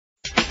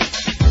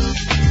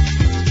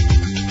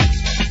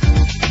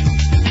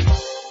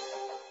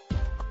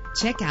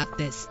Check out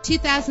this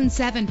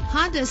 2007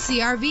 Honda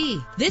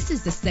CR-V. This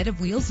is the set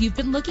of wheels you've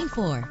been looking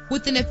for,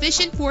 with an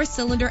efficient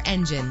 4-cylinder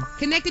engine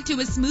connected to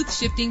a smooth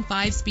shifting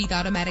 5-speed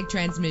automatic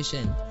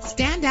transmission.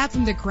 Stand out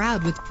from the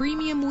crowd with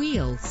premium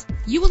wheels.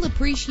 You will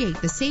appreciate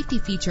the safety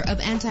feature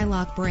of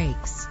anti-lock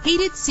brakes.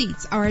 Heated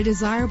seats are a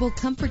desirable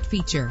comfort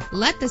feature.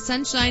 Let the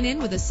sunshine in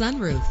with a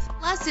sunroof.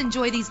 Plus,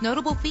 enjoy ththese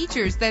notable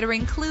features that are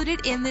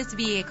included in this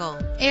vehicle: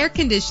 Air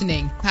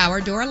conditioning, power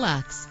door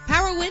locks,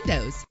 power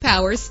windows,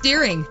 power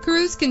steering,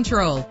 cruise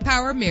control,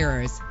 power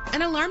mirrors,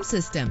 an alarm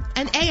system,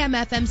 an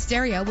AM/FM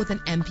stereo with an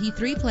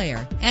MP3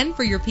 player. And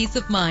for your peace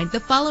of mind, the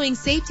following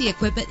safety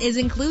equipment is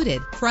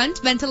included: front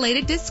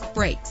ventilated disc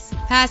brakes,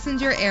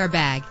 passenger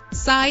airbag,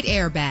 side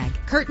airbag,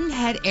 curtain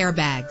head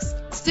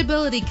airbags,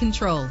 stability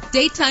control,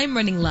 daytime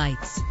running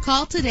lights.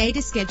 Call today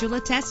to schedule a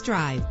test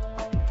drive.